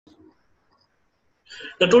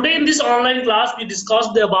Today in this online class, we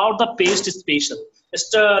discussed about the paste special.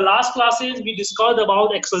 Last classes we discussed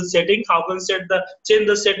about Excel setting, how can change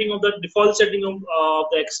the setting of the default setting of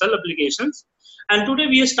the Excel applications. And today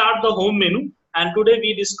we start the home menu. And today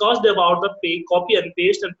we discussed about the copy and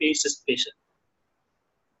paste special.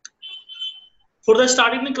 For the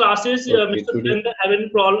starting the classes, Okay, Mr. Brenda, have any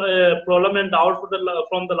problem and doubt for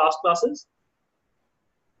from the last classes?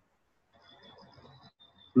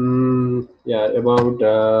 Yeah, about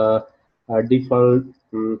default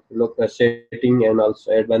setting and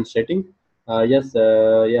also advanced setting. Yes,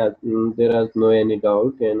 yeah, there is no any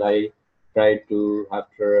doubt, and I tried to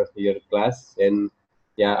after your class, and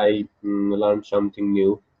yeah, I learned something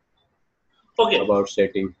new about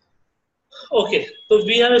setting. Okay, so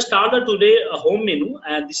we have started today a home menu,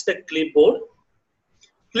 and this is the clipboard.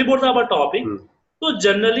 Clipboard is our topic. So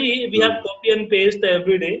generally we have copy and paste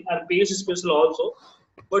every day, and paste special also.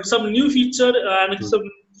 But some new feature and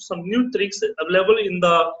some new tricks available in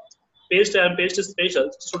the paste and paste special.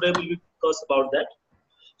 Today we will discuss about that.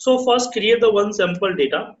 So first create the one sample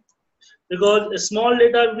data, because a small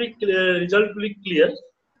data will be result will be clear.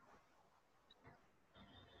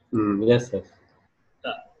 Yes, sir.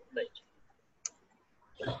 Right.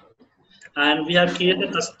 And we have created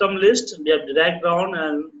a custom list. We have drag down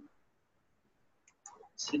and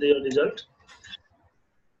see the result.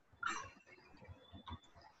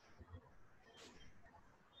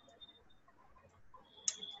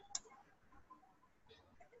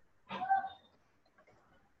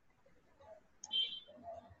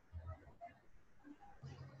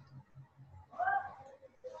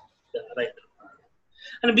 Yeah, right.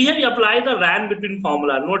 And we have applied the RAN between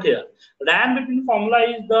formula. Note here, RAN between formula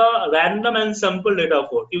is the random and sample data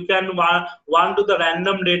for. You can want to the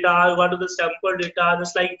random data, want to the sample data,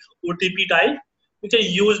 just like OTP type. You can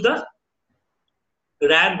use the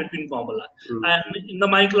RAN between formula. And in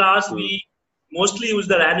my class, we mostly use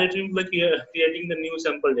the RAN between like creating the new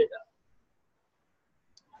sample data.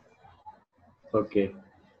 Okay.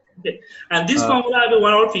 And this formula have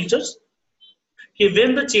one of features.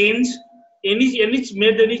 When the change any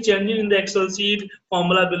change in the Excel sheet,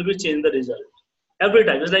 formula will be change the result every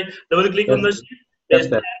time. It's like double click on the sheet, paste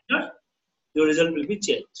the enter, your result will be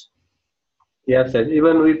changed. Yes, sir.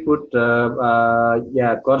 Even we put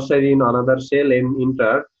cursor in another cell and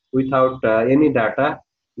enter without any data,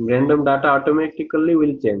 random data automatically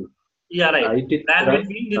will change. Yeah, right. That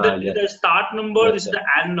between the start number, yes, this is the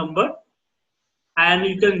end number, and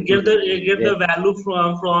you can give the value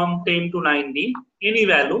from 10 to 90, any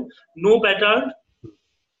value, no pattern.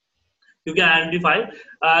 You can identify,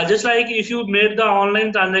 just like if you made the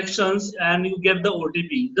online transactions and you get the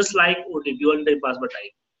OTP, just like OTP, one-time password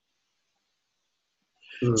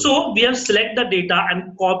type. So we have select the data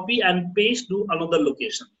and copy and paste to another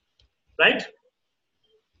location, right?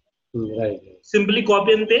 Right. Simply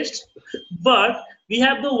copy and paste. But we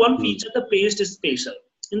have the one feature, the paste special.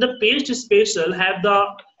 In the paste special, have the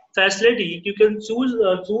facility you can choose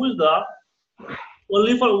the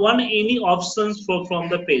only for one any options from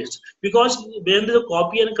the paste, because when the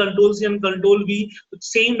copy and control C and control V,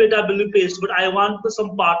 same data will be paste, but I want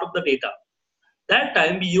some part of the data. That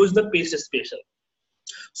time we use the paste special.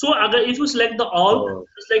 So if you select the all,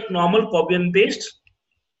 it's like normal copy and paste,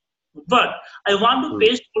 but I want to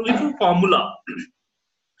paste only for formula.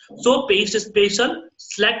 So paste special,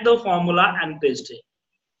 select the formula and paste it.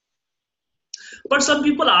 But some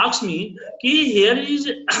people ask me, here is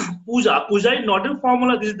puja. Puja is not a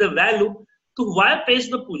formula, this is the value. So why paste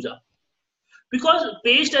the puja? Because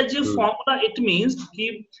paste as a formula, it means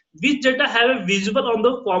which data have a visible on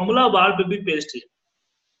the formula bar will be pasted.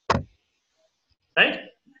 Right?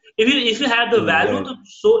 If you have the value,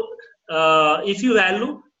 if you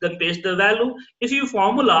value, then paste the value. If you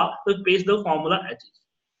formula, then paste the formula at it.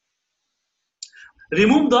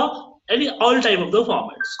 Remove all type of the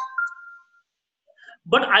formats.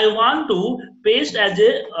 But I want to paste as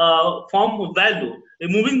a form value,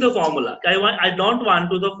 removing the formula. I don't want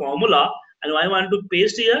to the formula, and I want to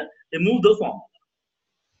paste here, remove the formula.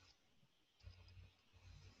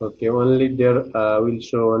 Okay, only there will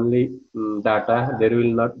show only data. There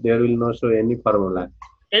will not show any formula.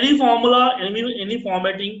 Any formula, any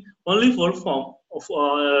formatting, only for form of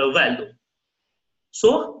value.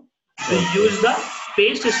 So we use the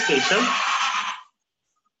paste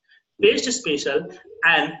special,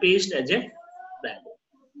 and paste as a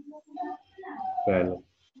value.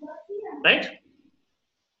 Right?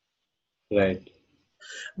 Right.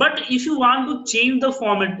 But if you want to change the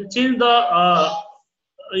format,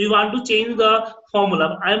 you want to change the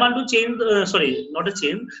formula. I want to change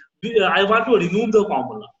I want to remove the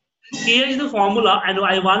formula. Here is the formula, and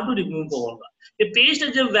I want to remove the formula. A paste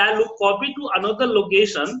as a value, copy to another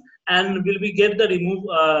location, and will we get the remove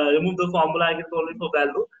the formula I get only for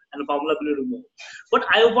value, and the formula will be removed. But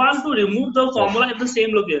I want to remove the formula in the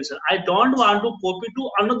same location. I don't want to copy to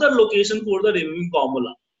another location for the removing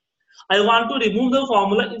formula. I want to remove the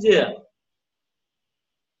formula is here.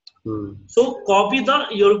 So copy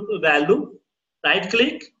your value, right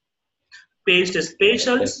click, paste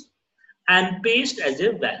specials, and paste as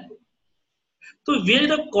a value. So where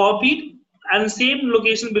the copied and same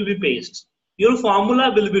location will be pasted, your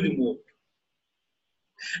formula will be removed.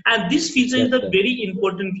 And this feature is a very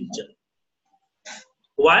important feature.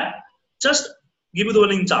 Why? Just give you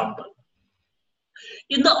one example.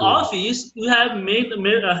 In the office, you have make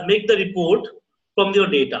the report from your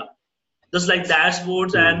data, just like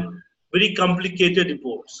dashboards and very complicated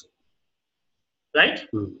reports, right?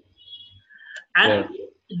 And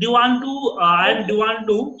you want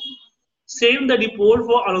to save the report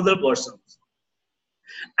for another person.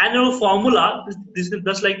 And your formula, this is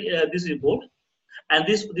just like this report, and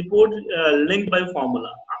this report linked by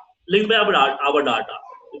formula, linked by our data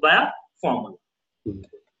via formula.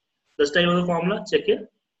 This type of the formula, check it.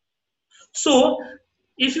 So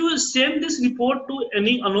if you send this report to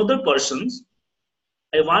another persons,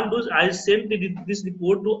 I send this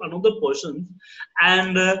report to another person,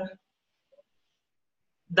 and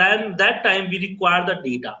then that time we require the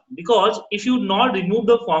data, because if you not remove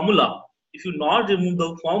the formula,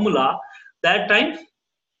 that time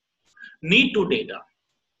need to data,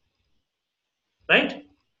 right?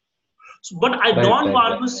 So, but I don't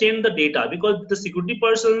want to send the data, because the security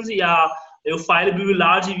persons, your file will be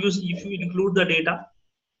large if you include the data.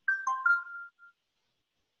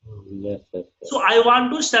 So I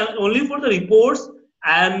want to send only for the reports,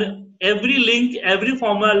 and every link, every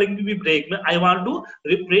formula link will be break. I want to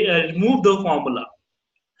remove the formula.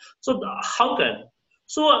 So how can?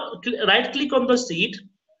 So right click on the sheet,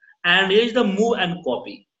 and here is the move and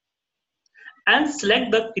copy, and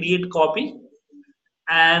select the create copy,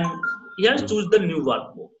 and here choose the new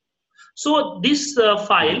workbook. So this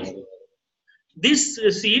file, this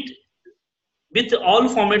sheet with all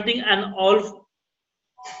formatting and all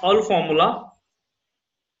formula,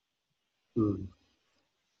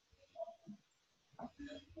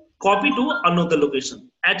 copy to another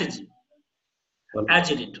location, edit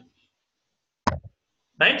it,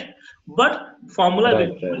 right? But formula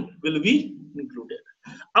will be included.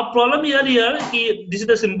 A problem here, this is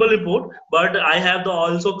the simple report, but I have the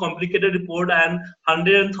also complicated report and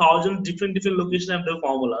 100,000 different locations of the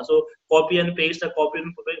formula. So copy and paste,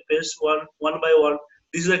 one by one.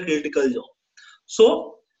 This is a critical job.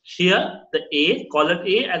 So here the A, column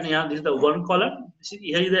A, and here this is the one column.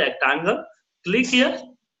 Here is the rectangle. Click here,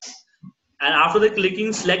 and after the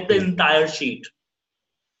clicking, select the entire sheet.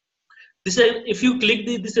 This if you click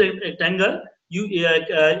this rectangle, you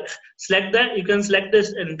select that. You can select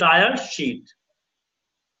this entire sheet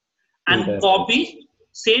and copy,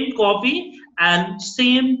 same copy and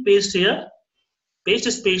same paste here.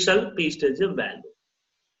 Paste special, paste as a value.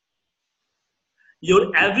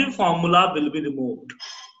 Your every formula will be removed.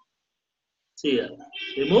 See here,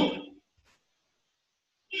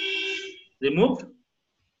 removed,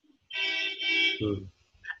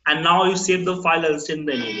 and now you save the file and send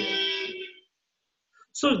the email.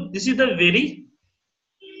 So this is the very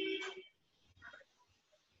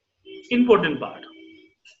important part.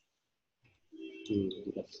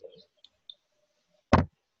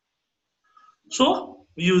 So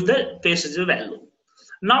we use the paste as a value.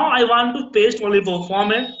 Now I want to paste only for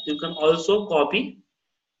format. You can also copy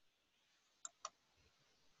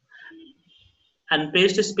and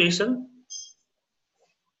paste a special.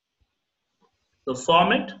 The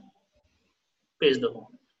format, paste the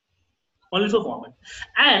format. Only for format.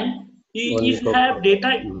 And if you have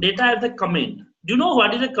data as the comment. Do you know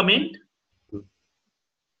what is a comment?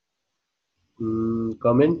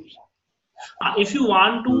 Comment. If you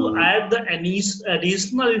want to add the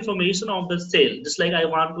additional information of the cell, just like I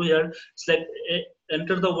want to here select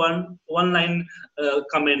enter the one line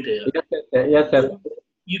comment here. Yes, sir.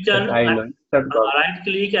 You can right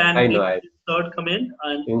click and click insert comment,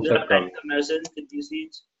 and you have type the message. This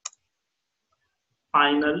is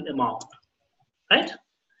final amount, right?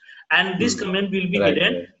 And this comment will be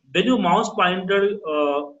hidden when you mouse pointer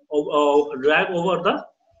drag over the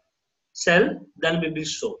cell, then we will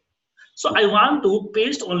show. So I want to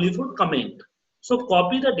paste only for comment. So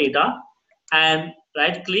copy the data and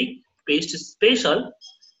right click, paste special,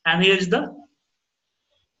 and here is the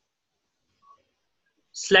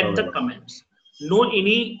select the comments. No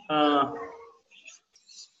any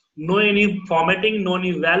formatting, no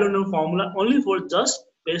any value, no formula, only for just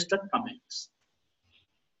paste the comments.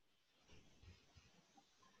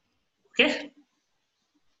 Okay.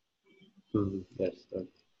 Yes, sir.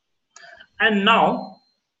 And now,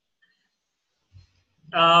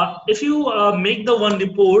 if you make the one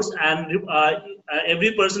reports and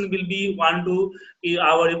every person will be want to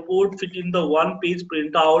our report fit in the one page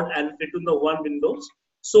printout and fit in the one windows.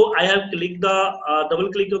 So I have clicked the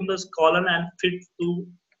double click on this column and fit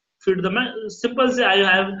the simple say I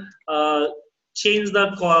have changed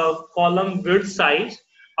the column width size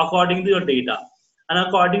according to your data and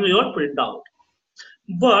according to your printout.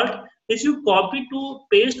 But if you copy to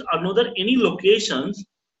paste another any locations,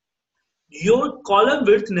 your column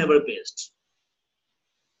width never paste,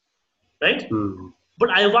 right? But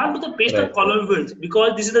I want to paste a Right. column width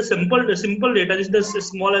because this is the simple data. This is the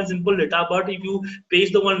small and simple data. But if you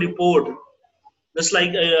paste the one report, just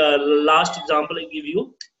like last example I give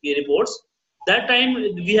you, reports. That time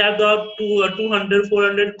we have the 200,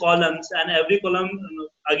 400 columns, and every column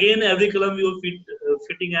again every column you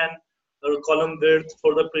fitting and column width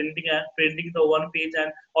for the printing the one page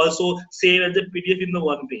and also save as a PDF in the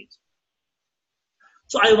one page.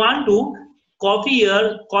 So I want to copy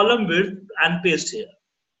here column width and paste here.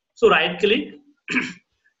 So right click,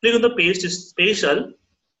 click on the paste spatial,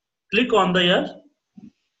 click on the here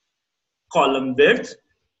column width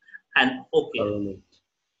and OK. Column.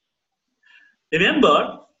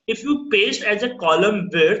 Remember, if you paste as a column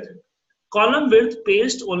width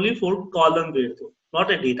paste only for column width,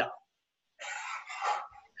 not a data.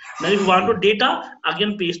 Now if you want to data,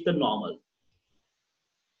 again paste the normal.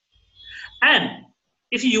 And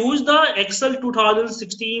if you use the Excel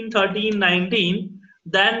 2016, 13, 19,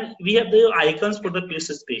 then we have the icons for the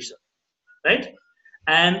paste spatial, right?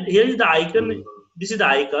 And here is the icon. This is the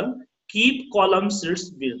icon. Keep column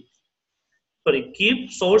sheets width. Sorry,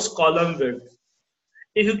 keep source column width.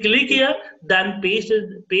 If you click here, then paste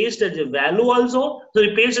as a value also. So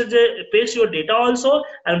you paste your data also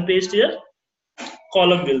and paste your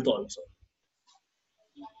column width also.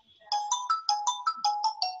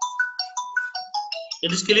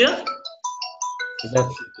 It is clear? Yes,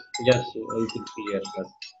 it is clear, sir.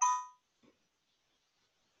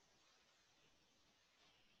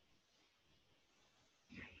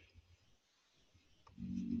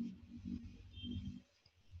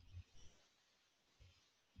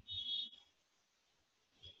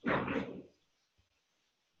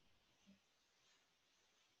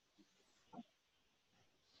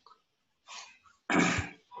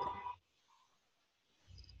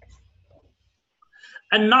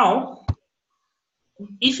 And now,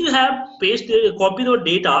 if you have copy your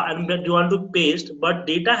data and you want to paste, but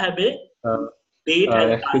data have a date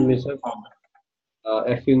and Excuse me, time sir.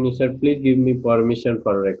 format. Excuse me, sir. Please give me permission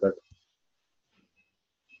for record.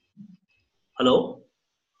 Hello?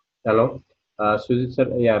 Hello, Sujeet,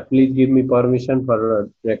 sir. Yeah, please give me permission for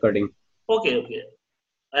recording. Okay.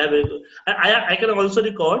 I can also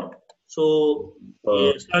record. So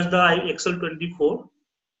search the Excel 24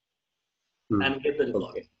 and get the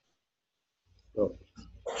record. Okay.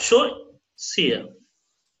 So see here.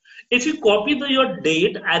 If you copy your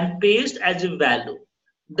date and paste as a value,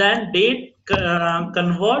 then date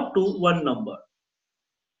convert to one number.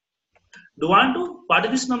 Do you want to? What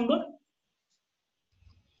is this number?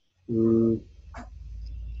 I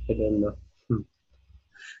don't know.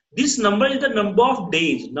 This number is the number of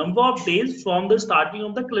days from the starting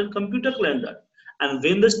of the computer calendar. And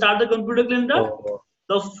when they start the computer calendar,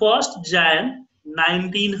 the 1st Jan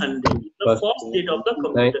 1900, the first date of the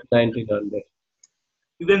computer. 1900.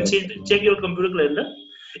 You can check your computer calendar.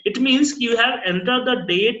 It means you have entered the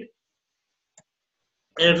date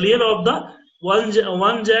earlier of the 1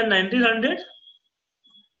 Jan 1900.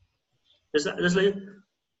 Just like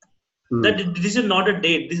that, this is not a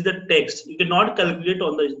date. This is the text. You cannot calculate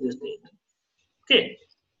on this date. Okay.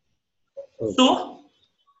 So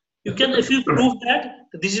you can, if you prove that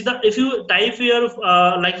this is the, if you type here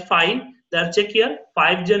like 5, then check here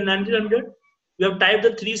 5 Jan 1900. You have typed the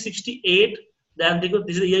 368. Then because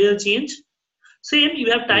this is the year change. Same,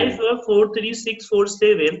 you have typed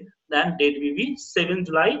 43647. Then date will be 7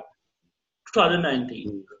 July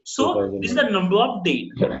 2019. So this is the number of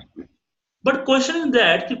date. But question is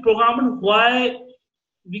that the programmer, why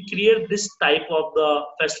we create this type of the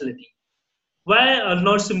facility? Why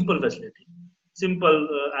not simple facility? Simple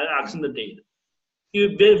action the date.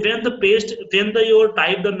 When you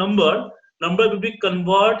type the number will be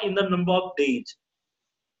convert in the number of days.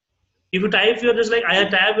 If you type here just like I have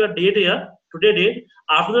typed your date here, today date,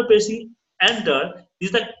 after the pressing enter, this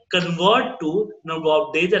is the convert to number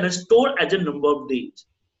of days and store as a number of days.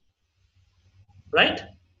 Right?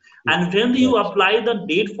 And when you apply the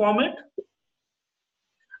date format,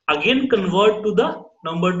 again convert to the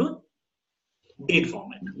number to date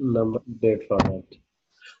format. Number date format.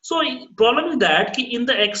 So problem is that in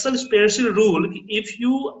the Excel special rule, if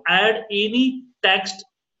you add any text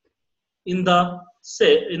in the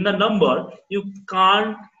number, you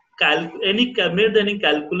can't make any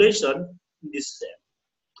calculation in this cell.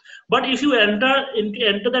 But if you enter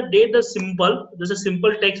the date, there's a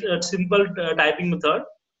simple text, simple typing method,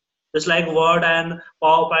 just like Word and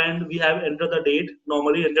PowerPoint. We have enter the date,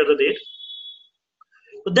 normally enter the date.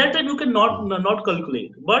 So that time you can not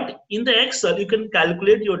calculate, but in the Excel you can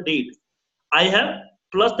calculate your date. I have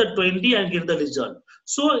plus the 20 and get the result.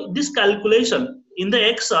 So this calculation in the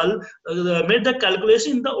Excel made the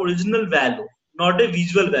calculation in the original value, not a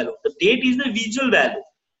visual value. The date is the visual value.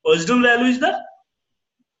 Original value is the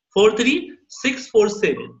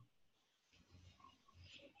 43647.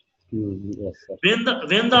 Yes, sir.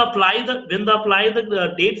 When the apply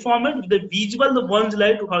the date format, the visual the 1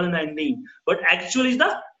 July 2019, but actually is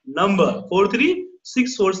the number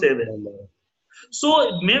 43647.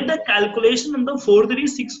 So make the calculation on the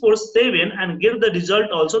 43647 and give the result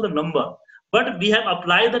also the number. But we have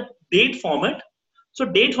applied the date format, so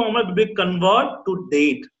date format will be convert to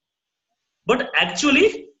date, but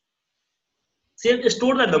actually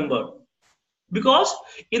store the number, because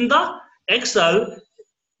in the Excel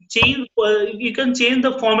you can change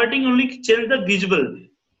the formatting, only change the visual,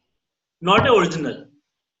 not the original.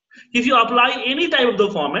 If you apply any type of the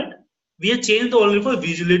format, we have changed only for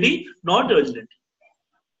visuality, not originality.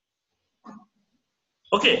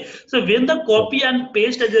 Okay, so when the copy and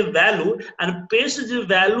paste as a value and paste as a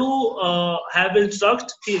value have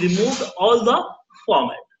instruct, we removed all the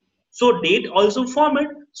format. So date also format,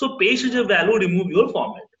 so paste as a value, remove your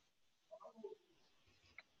format.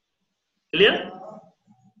 Clear?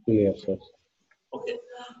 Clear, sir. Okay,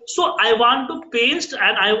 so I want to paste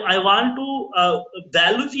and I want to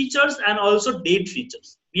value features and also date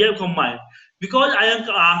features. We have combined, because I am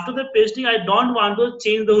after the pasting I don't want to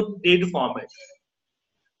change the date format,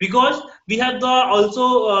 because we have the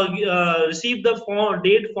also received the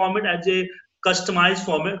date format as a customized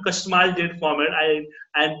format, customized date format.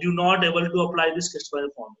 I do not able to apply this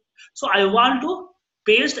customized format. So I want to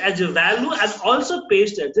paste as a value and also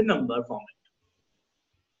paste as a number format.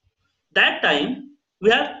 That time we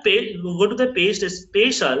have go to the paste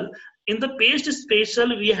special. In the paste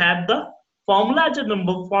special we have the formula as a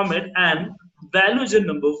number format and values in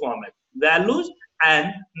number format. Values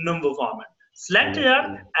and number format. Select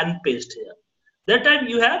here and paste here. That time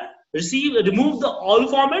you have remove the all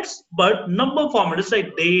formats, but number format is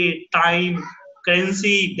like date, time,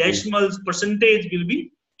 currency, decimals, percentage will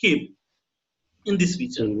be keep in this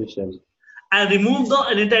feature. And remove the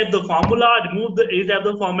any type the formula, remove the any type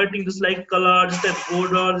the formatting, just like color, just like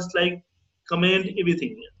border, just like comment,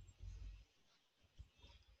 everything here.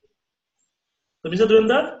 So Mr.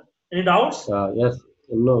 Dhurandhar, any doubts? Yes,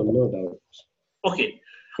 no doubts. Okay.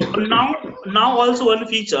 Now also one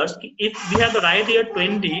features, if we have the right here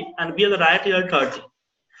 20 and we have the right here 30,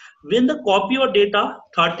 when the copy your data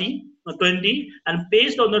 20 and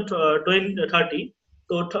paste on the 30,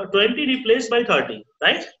 so 20 replaced by 30,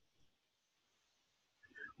 right?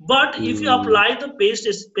 But if you apply the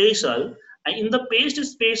paste special, in the paste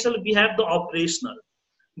special we have the operational.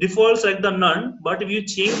 Default select the none, but if you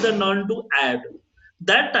change the none to add,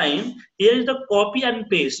 that time here is the copy and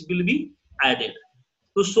paste will be added.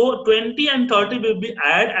 So 20 and 30 will be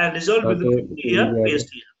add and result will be here, paste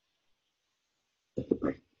here.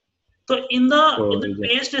 So in the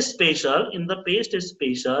paste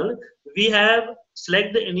special, we have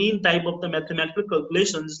select any type of the mathematical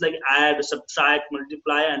calculations like add, subtract,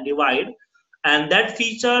 multiply, and divide, and that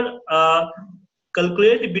feature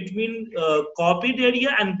calculate between copied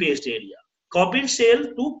area and paste area. Copied cell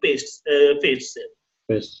to paste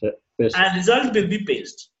cell. And result will be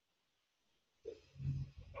paste.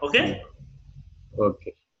 Okay.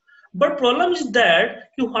 Okay. But problem is that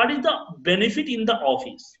what is the benefit in the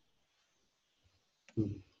office?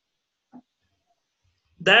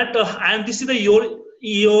 That and this is the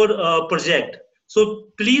your project. So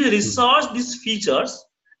please research these features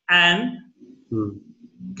and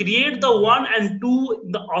create the 1 and 2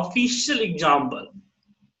 the official example.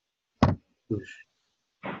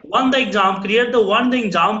 Create the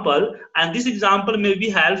example, and this example may be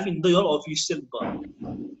help in your official work.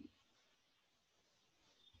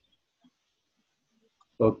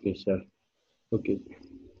 Okay, sir. Okay.